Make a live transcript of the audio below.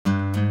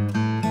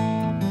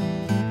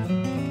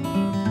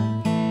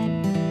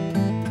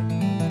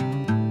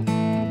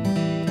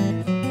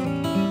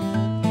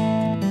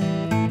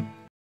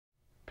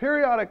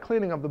periodic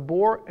cleaning of the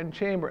bore and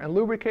chamber and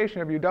lubrication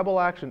of your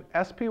double-action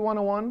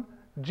SP101,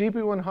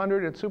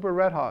 GP100, and Super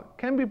Redhawk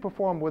can be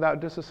performed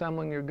without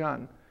disassembling your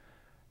gun.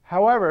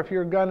 However, if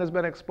your gun has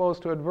been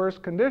exposed to adverse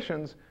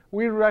conditions,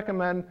 we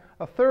recommend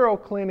a thorough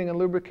cleaning and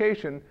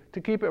lubrication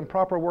to keep it in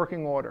proper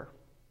working order.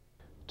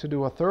 To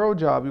do a thorough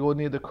job, you will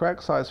need the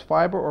correct size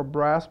fiber or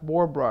brass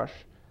bore brush,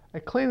 a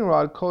cleaning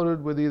rod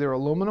coated with either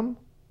aluminum,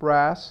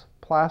 brass,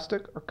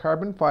 plastic, or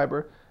carbon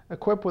fiber,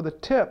 equipped with a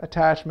tip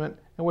attachment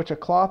in which a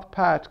cloth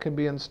patch can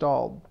be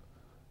installed.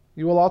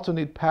 You will also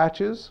need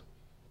patches,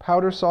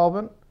 powder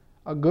solvent,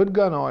 a good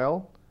gun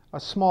oil, a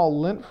small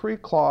lint-free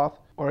cloth,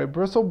 or a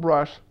bristle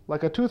brush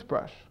like a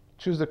toothbrush.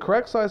 Choose the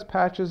correct size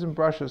patches and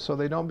brushes so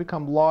they don't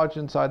become lodged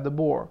inside the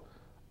bore.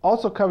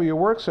 Also cover your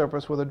work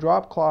surface with a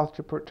drop cloth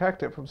to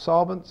protect it from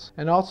solvents,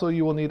 and also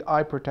you will need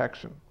eye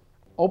protection.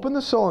 Open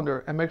the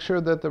cylinder and make sure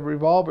that the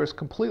revolver is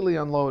completely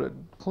unloaded.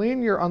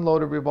 Clean your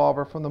unloaded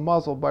revolver from the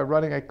muzzle by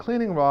running a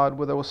cleaning rod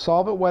with a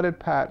solvent-wetted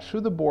patch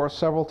through the bore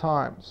several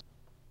times.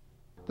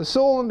 The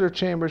cylinder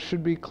chambers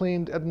should be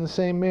cleaned in the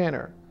same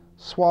manner.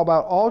 Swab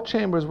out all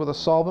chambers with a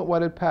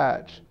solvent-wetted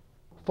patch.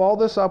 Follow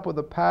this up with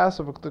a pass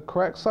of the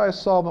correct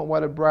size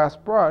solvent-wetted brass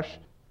brush.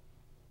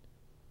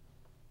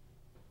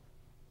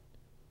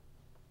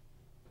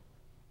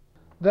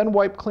 Then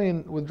wipe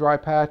clean with dry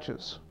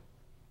patches.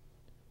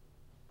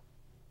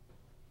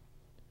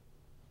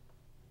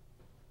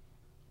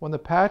 When the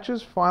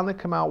patches finally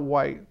come out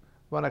white,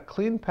 run a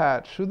clean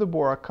patch through the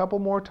bore a couple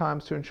more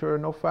times to ensure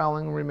no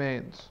fouling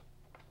remains.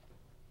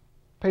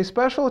 Pay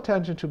special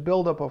attention to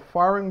buildup of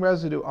firing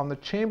residue on the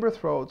chamber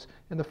throats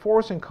and the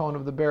forcing cone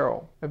of the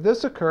barrel. If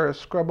this occurs,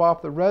 scrub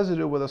off the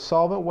residue with a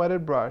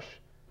solvent-wetted brush,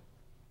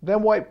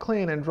 then wipe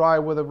clean and dry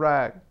with a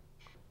rag.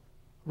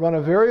 Run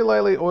a very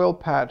lightly oiled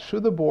patch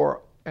through the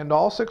bore and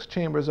all 6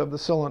 chambers of the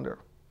cylinder.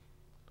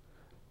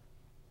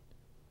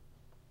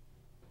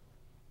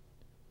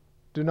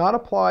 Do not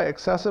apply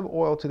excessive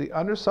oil to the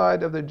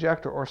underside of the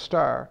ejector or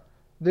star.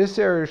 This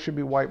area should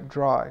be wiped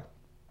dry.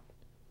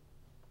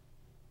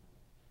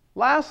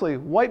 Lastly,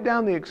 wipe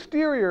down the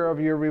exterior of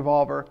your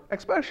revolver,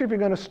 especially if you're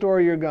going to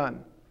store your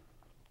gun.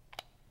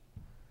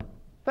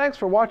 Thanks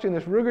for watching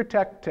this Ruger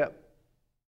Tech tip.